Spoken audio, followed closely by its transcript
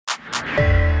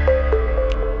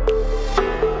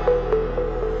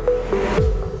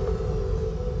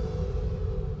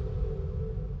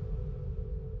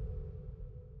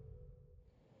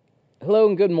Hello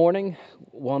and good morning.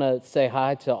 Want to say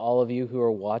hi to all of you who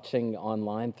are watching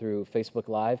online through Facebook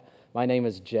Live. My name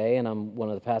is Jay, and I'm one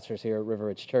of the pastors here at River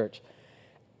Ridge Church.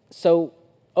 So,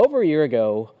 over a year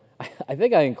ago, I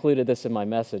think I included this in my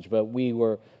message, but we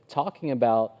were talking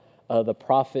about the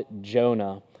prophet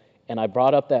Jonah, and I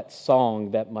brought up that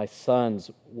song that my sons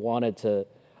wanted to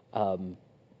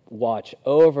watch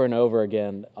over and over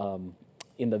again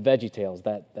in the VeggieTales,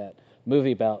 that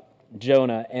movie about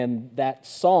Jonah. And that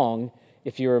song,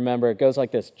 if you remember, it goes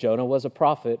like this: Jonah was a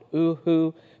prophet,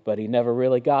 ooh-hoo, but he never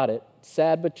really got it.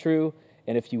 Sad but true,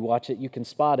 and if you watch it, you can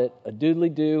spot it. A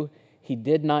doodly-doo, he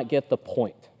did not get the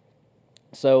point.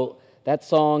 So that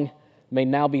song may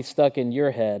now be stuck in your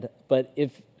head, but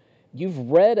if you've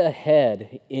read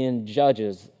ahead in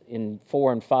Judges in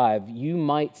 4 and 5, you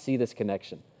might see this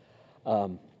connection.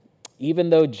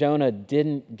 Even though Jonah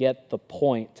didn't get the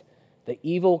point, the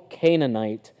evil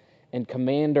Canaanite and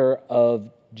commander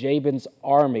of Jabin's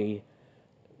army,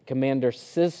 Commander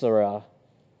Sisera,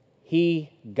 he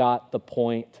got the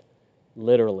point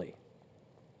literally.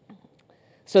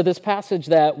 So this passage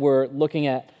that we're looking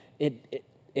at,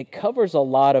 it covers a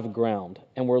lot of ground,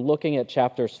 and we're looking at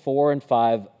chapters 4 and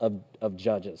 5 of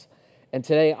Judges. And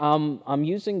today I'm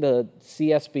using the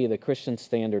CSB, the Christian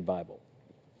Standard Bible.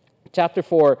 Chapter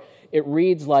 4, it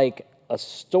reads like a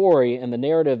story, and the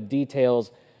narrative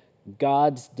details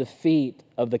God's defeat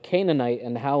of the Canaanite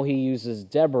and how he uses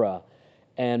Deborah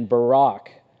and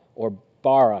Barak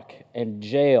and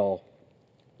Jael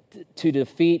to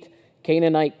defeat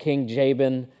Canaanite King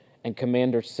Jabin and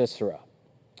Commander Sisera.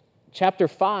 Chapter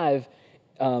 5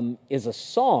 is a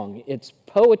song. It's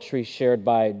poetry shared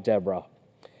by Deborah.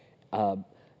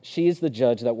 She's the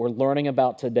judge that we're learning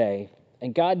about today.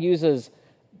 And God uses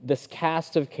this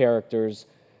cast of characters,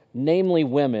 namely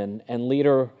women, and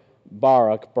leader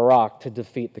Barak, to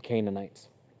defeat the Canaanites.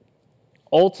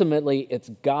 Ultimately, it's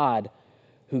God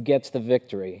who gets the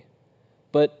victory.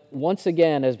 But once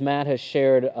again, as Matt has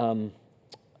shared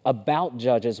about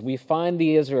Judges, we find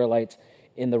the Israelites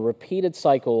in the repeated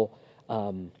cycle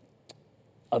of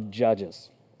Judges.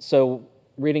 So,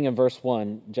 reading in verse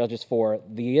 1, Judges 4,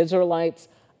 the Israelites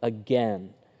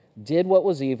again did what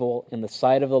was evil in the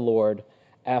sight of the Lord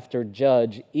after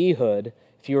Judge Ehud,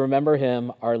 if you remember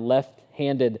him, our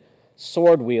left-handed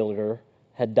sword wielder,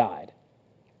 had died.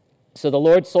 So the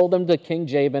Lord sold them to King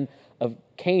Jabin of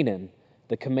Canaan.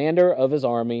 The commander of his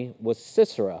army was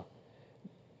Sisera.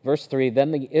 Verse 3,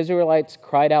 then the Israelites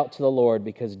cried out to the Lord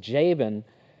because Jabin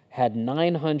had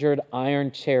 900 iron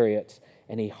chariots,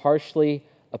 and he harshly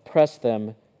oppressed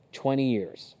them 20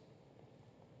 years.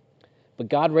 But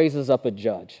God raises up a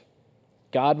judge.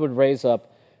 God would raise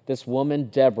up this woman,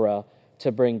 Deborah,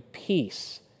 to bring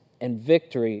peace and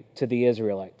victory to the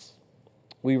Israelites.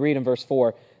 We read in verse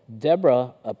 4,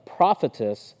 Deborah, a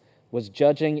prophetess, was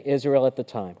judging Israel at the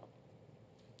time.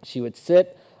 She would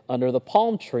sit under the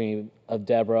palm tree of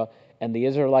Deborah, and the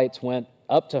Israelites went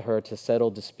up to her to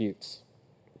settle disputes.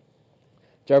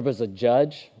 Deborah's a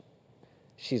judge.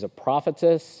 She's a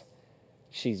prophetess.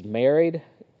 She's married,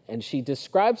 and she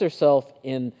describes herself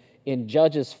in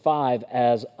Judges 5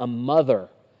 as a mother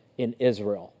in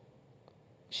Israel.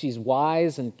 She's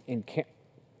wise and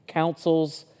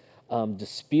counsels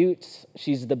disputes.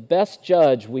 She's the best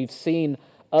judge we've seen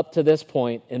up to this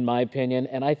point, in my opinion,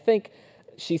 and I think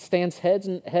she stands head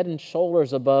and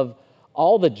shoulders above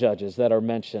all the judges that are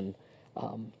mentioned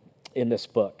in this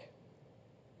book.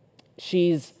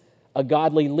 She's a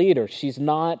godly leader. She's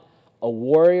not a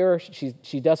warrior.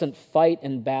 She doesn't fight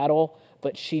in battle,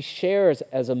 but she shares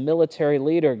as a military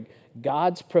leader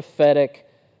God's prophetic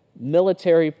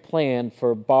military plan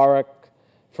for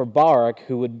Barak,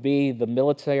 who would be the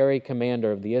military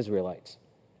commander of the Israelites.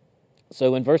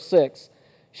 So in verse 6,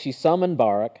 she summoned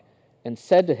Barak and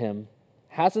said to him,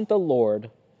 hasn't the Lord,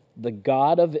 the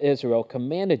God of Israel,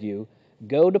 commanded you,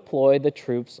 go deploy the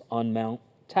troops on Mount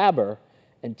Tabor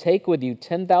and take with you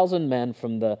 10,000 men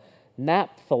from the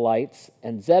Naphtalites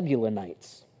and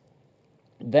Zebulunites?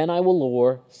 Then I will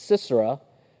lure Sisera,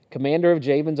 commander of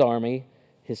Jabin's army,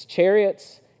 his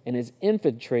chariots, and his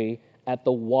infantry at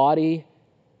the Wadi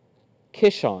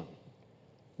Kishon.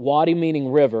 Wadi meaning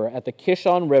river, at the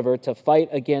Kishon River to fight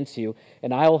against you,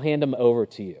 and I will hand him over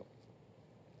to you.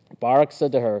 Barak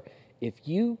said to her, if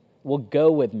you will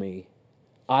go with me,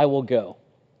 I will go.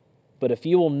 But if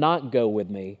you will not go with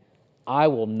me, I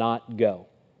will not go.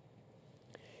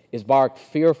 Is Barak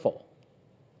fearful?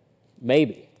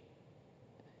 Maybe.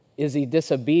 Is he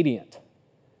disobedient?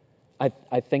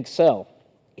 I think so.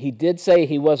 He did say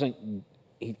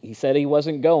he said he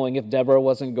wasn't going if Deborah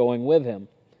wasn't going with him.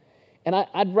 And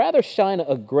I'd rather shine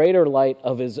a greater light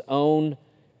of his own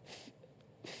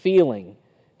feeling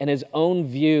and his own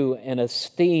view and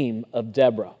esteem of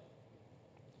Deborah.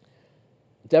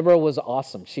 Deborah was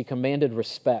awesome. She commanded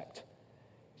respect.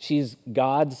 She's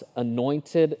God's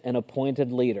anointed and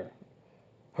appointed leader.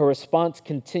 Her response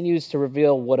continues to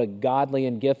reveal what a godly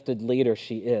and gifted leader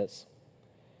she is.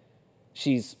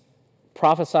 She's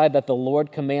prophesied that the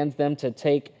Lord commands them to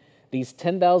take these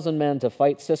 10,000 men to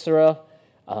fight Sisera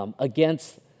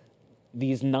against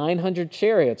these 900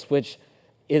 chariots, which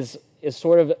is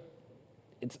sort of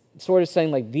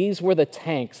saying like these were the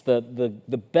tanks,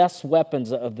 the best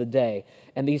weapons of the day.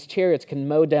 And these chariots can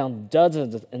mow down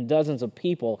dozens and dozens of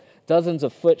people, dozens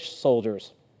of foot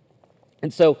soldiers.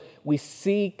 And so we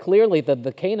see clearly that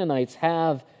the Canaanites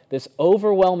have this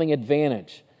overwhelming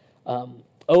advantage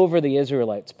over the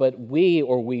Israelites. But we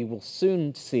will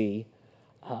soon see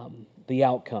the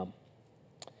outcome.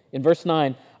 In verse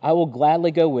 9, I will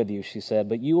gladly go with you, she said,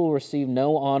 but you will receive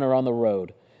no honor on the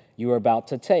road you are about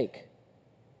to take,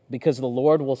 because the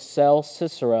Lord will sell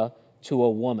Sisera to a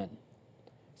woman.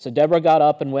 So Deborah got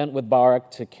up and went with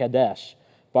Barak to Kadesh.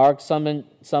 Barak summoned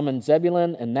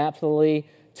Zebulun and Naphtali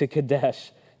to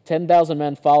Kadesh. 10,000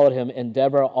 men followed him, and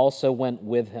Deborah also went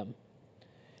with him.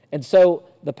 And so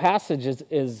the passage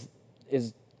is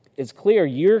clear.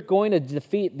 You're going to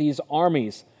defeat these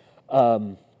armies,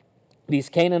 these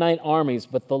Canaanite armies,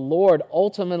 but the Lord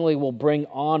ultimately will bring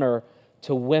honor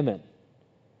to women.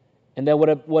 And then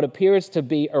what appears to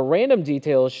be a random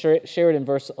detail is shared in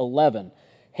verse 11.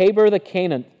 Heber the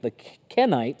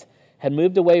Kenite had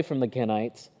moved away from the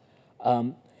Kenites.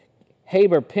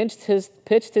 Heber pitched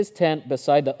his tent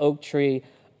beside the oak tree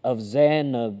of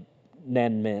Zananim.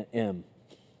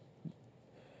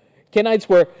 Kenites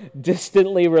were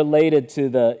distantly related to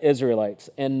the Israelites,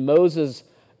 and Moses,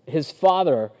 his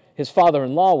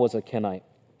father-in-law was a Kenite.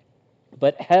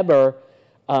 But Heber,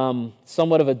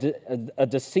 somewhat of a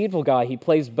deceitful guy, he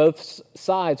plays both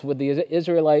sides with the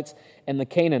Israelites and the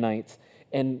Canaanites.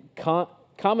 And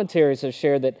commentaries have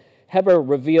shared that Heber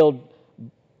revealed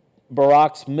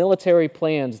Barak's military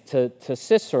plans to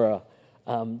Sisera,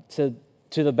 to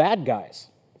the bad guys.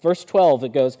 Verse 12,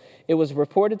 it goes, it was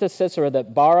reported to Sisera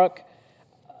that Barak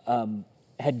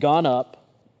had gone up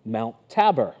Mount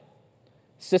Tabor.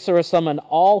 Sisera summoned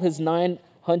all his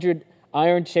 900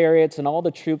 iron chariots and all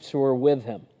the troops who were with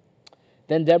him.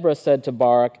 Then Deborah said to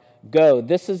Barak, go,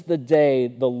 this is the day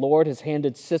the Lord has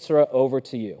handed Sisera over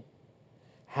to you.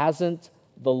 Hasn't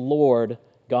the Lord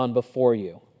gone before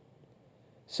you?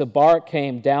 So Barak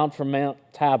came down from Mount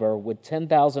Tabor with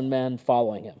 10,000 men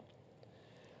following him.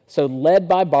 So led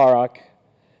by Barak,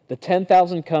 the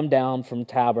 10,000 come down from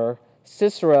Tabor.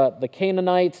 Sisera, the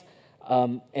Canaanites,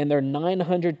 and their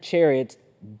 900 chariots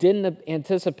didn't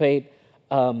anticipate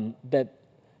that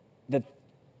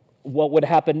what would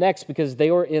happen next, because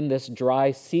they were in this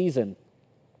dry season.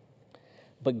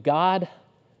 But God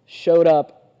showed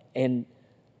up and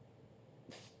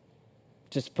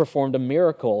just performed a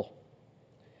miracle,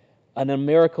 and a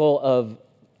miracle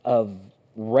of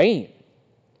rain.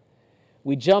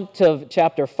 We jump to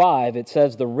chapter 5. It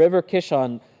says, the river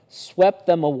Kishon swept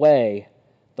them away.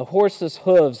 The horses'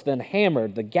 hooves then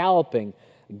hammered, the galloping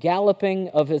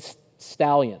of his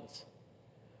stallions.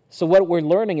 So what we're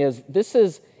learning is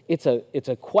it's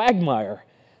a quagmire.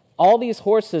 All these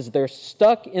horses, they're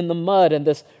stuck in the mud, and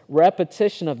this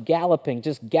repetition of galloping,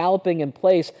 just galloping in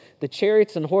place. The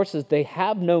chariots and horses, they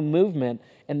have no movement,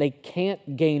 and they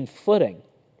can't gain footing.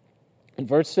 In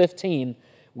verse 15,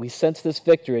 we sense this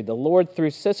victory. The Lord threw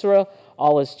Sisera,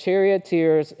 all his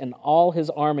charioteers, and all his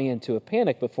army into a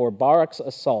panic before Barak's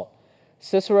assault.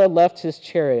 Sisera left his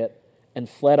chariot and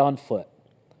fled on foot.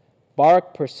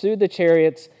 Barak pursued the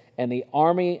chariots, and the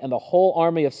whole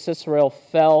army of Sisera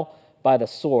fell by the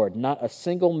sword. Not a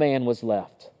single man was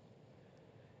left.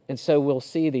 And so we'll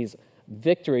see these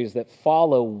victories that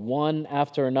follow one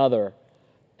after another,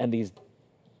 and these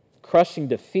crushing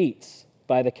defeats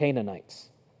by the Canaanites.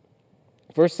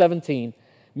 Verse 17,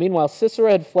 meanwhile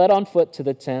Sisera had fled on foot to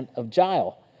the tent of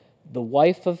Jael, the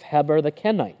wife of Heber the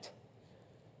Kenite,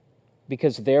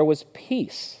 because there was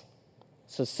peace.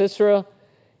 So Sisera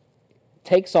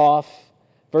takes off.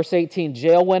 Verse 18,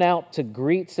 Jael went out to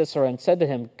greet Sisera and said to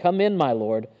him, come in, my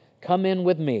lord, come in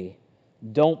with me.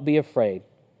 Don't be afraid.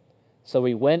 So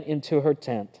he went into her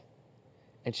tent,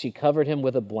 and she covered him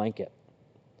with a blanket.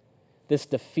 This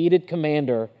defeated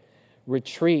commander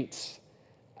retreats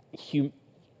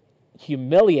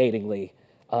humiliatingly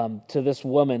to this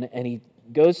woman, and he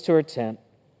goes to her tent.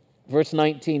 Verse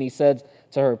 19, he said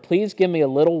to her, please give me a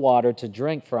little water to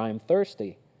drink, for I am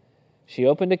thirsty. She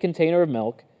opened a container of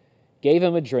milk, gave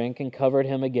him a drink, and covered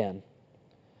him again.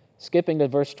 Skipping to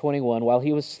verse 21, while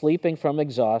he was sleeping from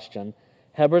exhaustion,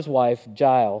 Heber's wife,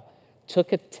 Jael,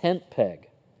 took a tent peg,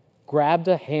 grabbed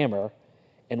a hammer,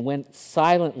 and went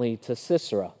silently to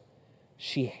Sisera.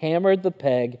 She hammered the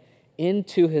peg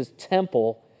into his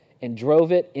temple and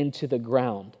drove it into the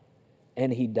ground,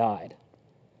 and he died.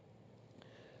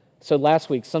 So last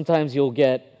week, sometimes you'll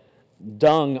get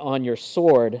dung on your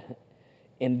sword.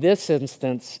 In this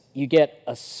instance, you get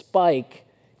a spike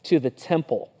to the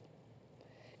temple.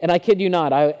 And I kid you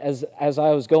not, as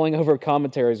I was going over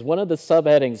commentaries, one of the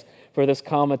subheadings for this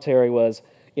commentary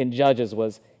in Judges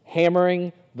was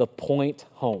hammering the point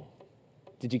home.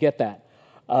 Did you get that?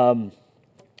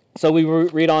 So we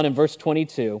read on in verse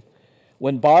 22.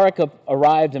 When Barak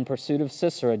arrived in pursuit of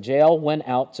Sisera, Jael went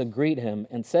out to greet him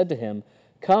and said to him,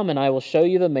 "Come, and I will show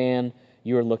you the man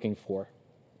you are looking for."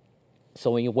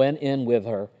 So he went in with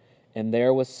her, and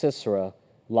there was Sisera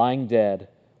lying dead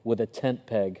with a tent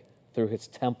peg through his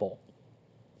temple.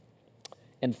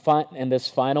 And this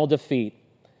final defeat,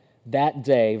 that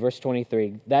day, verse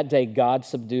 23, that day God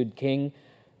subdued King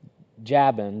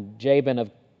Jabin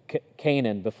of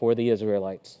Canaan before the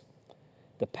Israelites.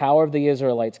 The power of the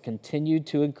Israelites continued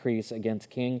to increase against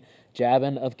King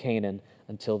Jabin of Canaan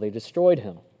until they destroyed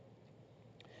him.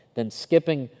 Then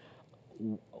skipping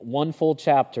one full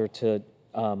chapter to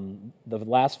the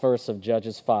last verse of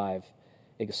Judges 5,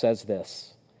 it says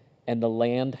this, "And the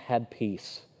land had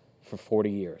peace for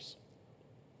 40 years."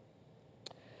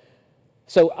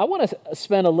 So I want to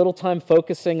spend a little time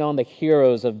focusing on the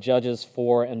heroes of Judges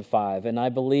 4 and 5, and I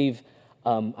believe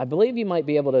you might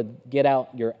be able to get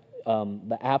out your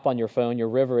the app on your phone, your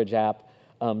Riveridge app,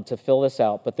 to fill this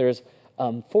out. But there's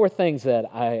 4 things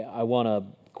that I want to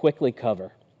quickly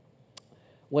cover.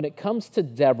 When it comes to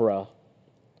Deborah,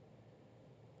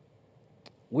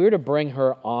 we're to bring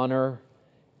her honor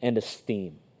and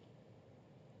esteem.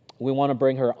 We want to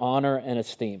bring her honor and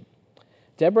esteem.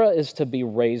 Deborah is to be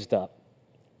raised up.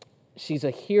 She's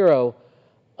a hero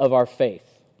of our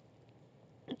faith.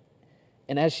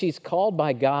 And as she's called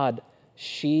by God,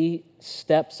 she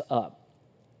steps up.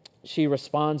 She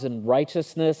responds in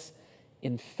righteousness,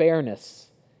 in fairness,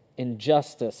 in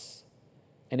justice,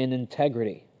 and in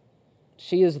integrity.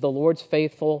 She is the Lord's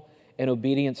faithful and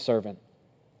obedient servant.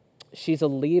 She's a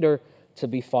leader to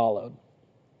be followed.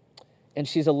 And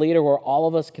she's a leader where all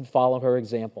of us can follow her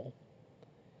example.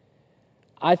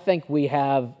 I think we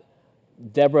have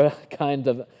Deborah kind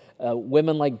of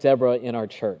women like Deborah in our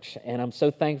church. And I'm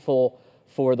so thankful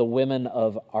for the women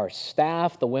of our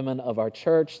staff, the women of our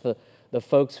church, the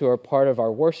folks who are part of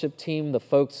our worship team, the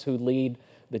folks who lead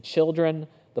the children,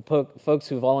 the folks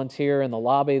who volunteer in the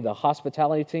lobby, the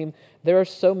hospitality team. There are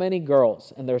so many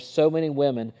girls and there are so many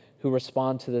women who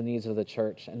respond to the needs of the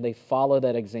church, and they follow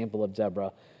that example of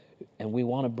Deborah. And we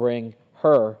want to bring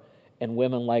her and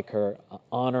women like her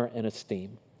honor and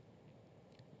esteem.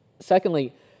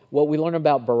 Secondly, what we learn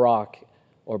about Barak,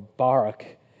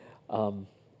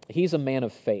 he's a man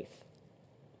of faith.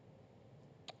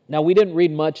 Now, we didn't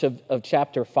read much of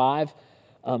chapter 5,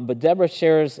 but Deborah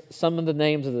shares some of the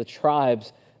names of the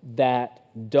tribes that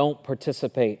don't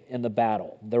participate in the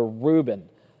battle. They're Reuben.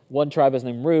 One tribe is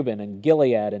named Reuben, and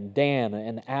Gilead, and Dan,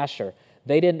 and Asher.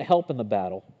 They didn't help in the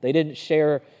battle. They didn't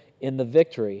share in the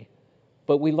victory.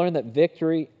 But we learn that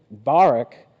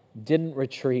Barak didn't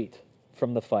retreat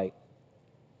from the fight.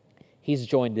 He's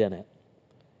joined in it.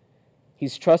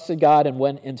 He's trusted God and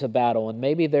went into battle. And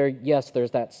maybe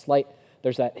there's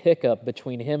that hiccup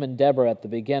between him and Deborah at the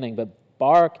beginning. But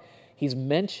Barak, he's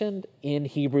mentioned in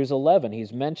Hebrews 11.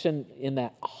 He's mentioned in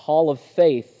that hall of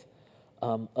faith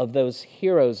of those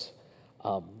heroes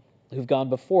who've gone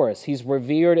before us. He's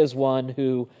revered as one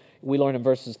who, we learn in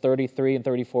verses 33 and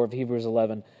 34 of Hebrews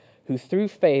 11, who through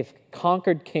faith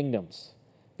conquered kingdoms,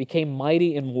 became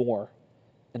mighty in war,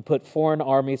 and put foreign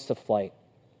armies to flight.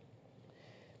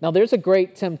 Now, there's a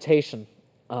great temptation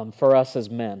for us as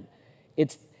men.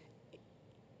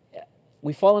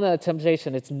 We fall into that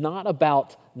temptation. It's not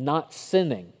about not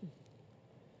sinning,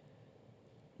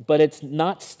 but it's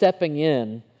not stepping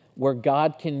in where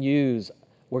God can use us,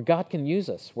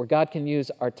 where God can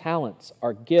use our talents,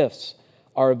 our gifts,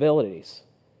 our abilities.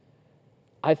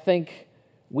 I think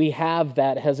we have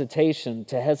that hesitation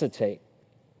to hesitate.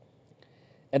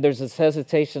 And there's this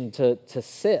hesitation to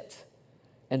sit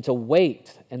and to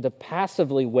wait and to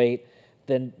passively wait,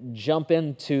 then jump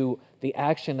into the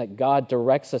action that God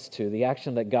directs us to, the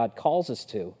action that God calls us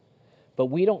to. But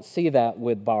we don't see that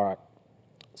with Barak.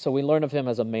 So we learn of him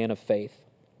as a man of faith.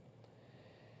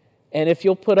 And if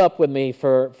you'll put up with me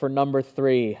for number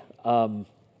 3,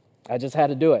 I just had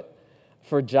to do it.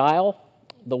 For Jael,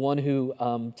 the one who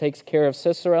takes care of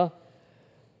Sisera,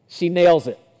 she nails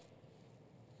it.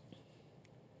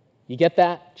 You get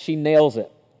that? She nails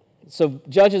it. So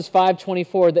Judges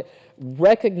 5:24 that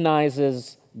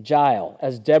recognizes Jael,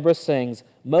 as Deborah sings,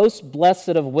 "Most blessed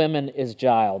of women is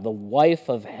Jael, the wife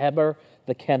of Heber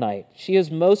the Kenite. She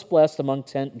is most blessed among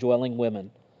tent-dwelling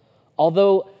women."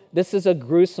 Although this is a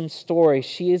gruesome story,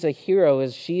 she is a hero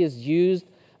as she is used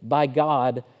by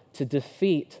God to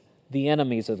defeat the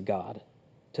enemies of God,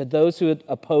 to those who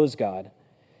oppose God.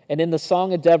 And in the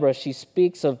Song of Deborah, she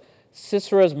speaks of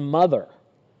Sisera's mother.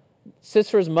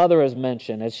 Sisera's mother is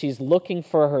mentioned as she's looking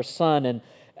for her son,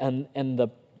 and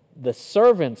the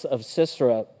servants of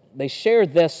Sisera, they share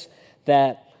this,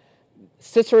 that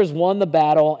Sisera's won the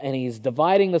battle and he's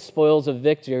dividing the spoils of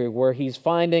victory, where he's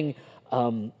finding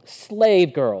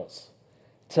slave girls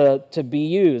to be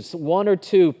used, one or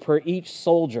two per each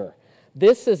soldier.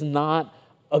 This is not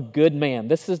a good man.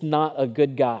 This is not a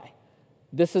good guy.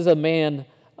 This is a man,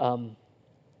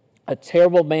 a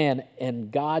terrible man,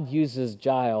 and God uses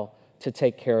Jael to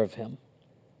take care of him.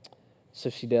 So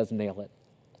she does nail it.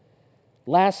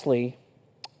 Lastly,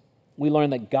 we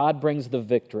learn that God brings the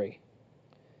victory,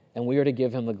 and we are to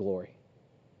give him the glory.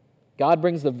 God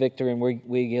brings the victory, and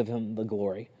we give him the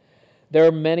glory. There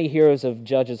are many heroes of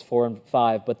Judges 4 and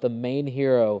 5, but the main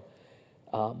hero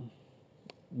in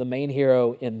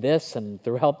this and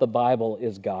throughout the Bible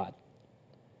is God.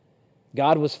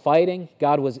 God was fighting.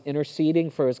 God was interceding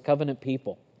for his covenant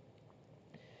people.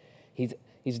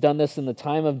 He's done this in the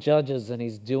time of Judges, and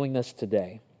he's doing this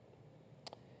today.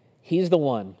 He's the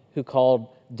one who called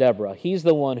Deborah. He's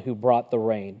the one who brought the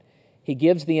rain. He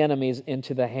gives the enemies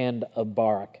into the hand of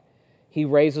Barak. He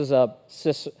raises up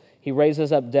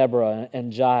Deborah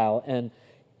and Jael. And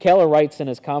Keller writes in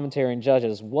his commentary in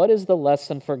Judges, what is the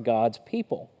lesson for God's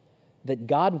people? That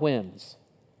God wins.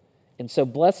 And so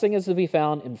blessing is to be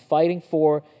found in fighting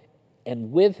for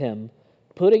and with him,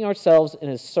 putting ourselves in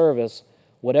his service,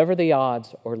 whatever the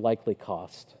odds or likely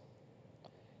cost.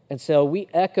 And so we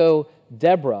echo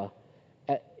Deborah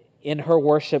in her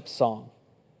worship song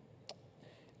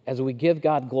as we give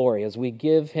God glory, as we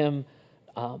give him,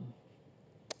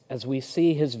 as we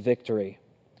see his victory.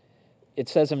 It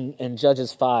says in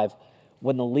Judges 5,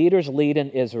 when the leaders lead in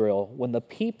Israel, when the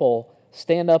people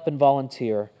stand up and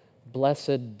volunteer,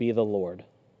 blessed be the Lord.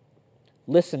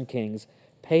 Listen, kings,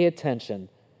 pay attention,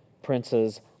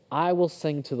 princes. I will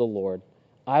sing to the Lord.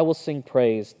 I will sing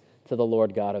praise to the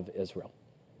Lord God of Israel.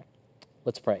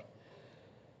 Let's pray.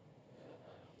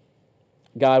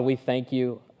 God, we thank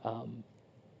you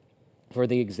for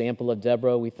the example of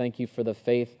Deborah. We thank you for the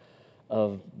faith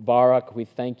of Barak. We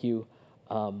thank you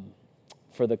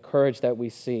for the courage that we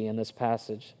see in this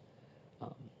passage.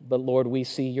 But Lord, we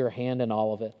see your hand in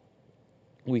all of it.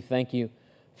 We thank you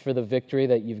for the victory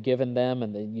that you've given them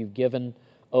and that you've given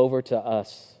over to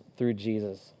us through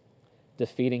Jesus,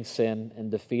 defeating sin and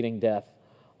defeating death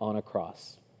on a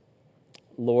cross.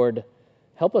 Lord,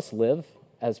 help us live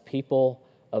as people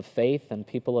of faith and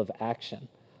people of action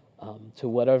to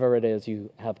whatever it is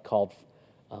you've called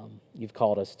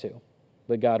us to.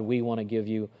 But God, we want to give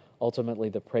you ultimately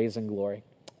the praise and glory,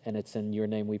 and it's in your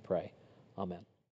name we pray. Amen.